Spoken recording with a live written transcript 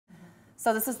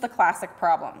So this is the classic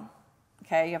problem.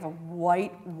 Okay, you have a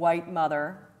white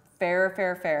mother,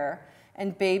 fair,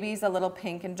 and baby's a little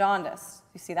pink and jaundiced.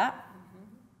 You see that?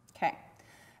 Okay.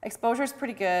 Exposure is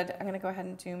pretty good. I'm going to go ahead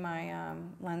and do my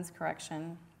lens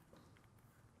correction.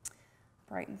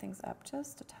 Brighten things up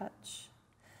just a touch.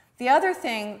 The other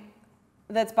thing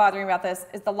that's bothering me about this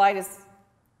is the light is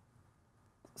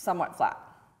somewhat flat.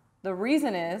 The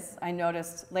reason is, I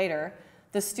noticed later,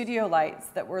 the studio lights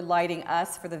that were lighting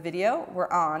us for the video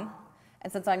were on.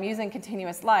 And since I'm using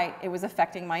continuous light, it was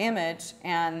affecting my image.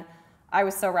 And I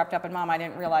was so wrapped up in Mom, I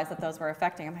didn't realize that those were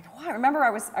affecting. I'm like, why? Remember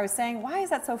I was saying, why is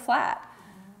that so flat?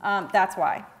 That's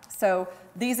why. So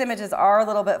these images are a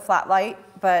little bit flat light,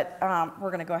 but we're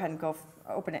going to go ahead and go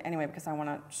open it anyway because I want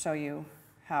to show you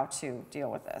how to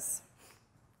deal with this.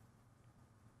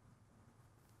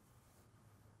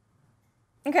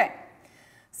 Okay,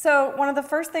 so one of the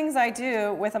first things I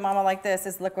do with a mama like this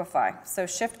is liquify. So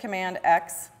Shift Command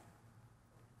X.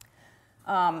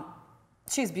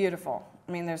 She's beautiful.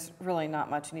 I mean, there's really not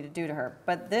much you need to do to her.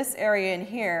 But this area in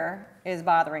here is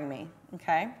bothering me,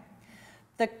 okay?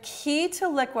 The key to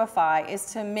liquify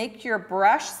is to make your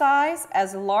brush size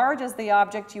as large as the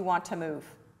object you want to move.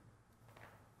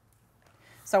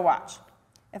 So watch.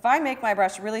 If I make my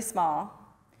brush really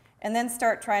small and then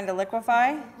start trying to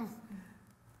liquify,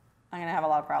 I'm going to have a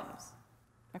lot of problems.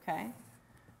 Okay?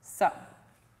 So,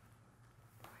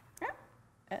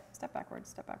 step backwards,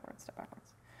 step backwards, step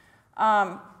backwards.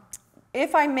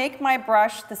 If I make my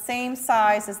brush the same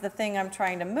size as the thing I'm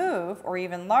trying to move, or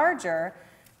even larger,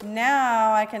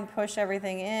 now I can push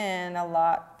everything in a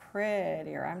lot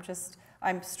prettier.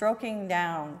 I'm stroking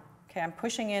down. Okay, I'm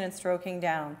pushing in and stroking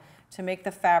down to make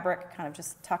the fabric kind of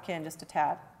just tuck in just a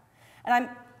tad. And I'm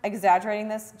exaggerating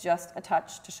this just a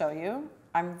touch to show you.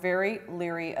 I'm very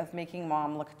leery of making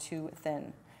Mom look too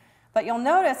thin. But you'll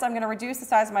notice I'm going to reduce the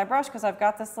size of my brush because I've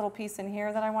got this little piece in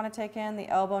here that I want to take in. The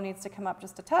elbow needs to come up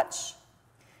just a touch.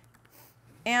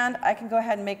 And I can go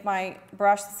ahead and make my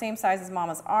brush the same size as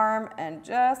Mama's arm and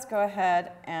just go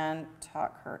ahead and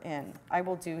tuck her in. I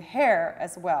will do hair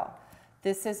as well.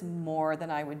 This is more than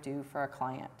I would do for a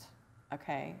client,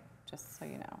 okay? Just so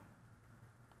you know.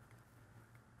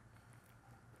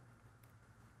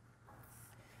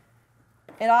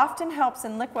 It often helps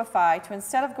in Liquify to,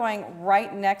 instead of going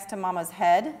right next to Mama's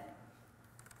head,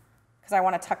 because I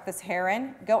want to tuck this hair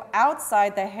in, go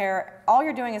outside the hair. All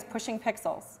you're doing is pushing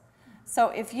pixels. So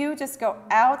if you just go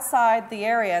outside the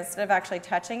area instead of actually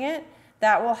touching it,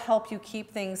 that will help you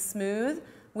keep things smooth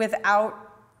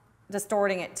without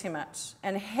distorting it too much.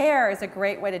 And hair is a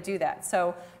great way to do that.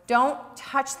 So don't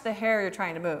touch the hair you're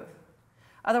trying to move.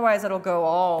 Otherwise, it'll go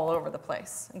all over the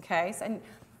place, okay? And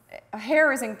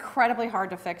hair is incredibly hard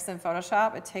to fix in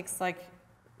Photoshop. It takes like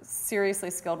seriously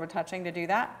skilled retouching to do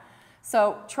that.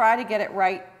 So try to get it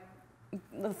right.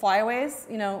 The flyaways,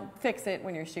 you know, fix it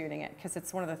when you're shooting it because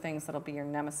it's one of the things that'll be your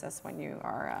nemesis when you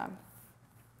are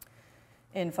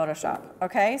in Photoshop.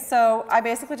 Okay, so I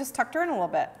basically just tucked her in a little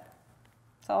bit.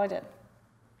 That's all I did.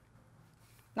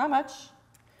 Not much.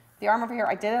 The arm over here,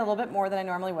 I did it a little bit more than I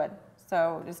normally would.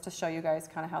 So just to show you guys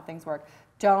kind of how things work.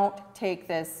 Don't take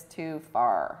this too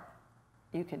far.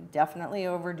 You can definitely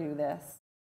overdo this.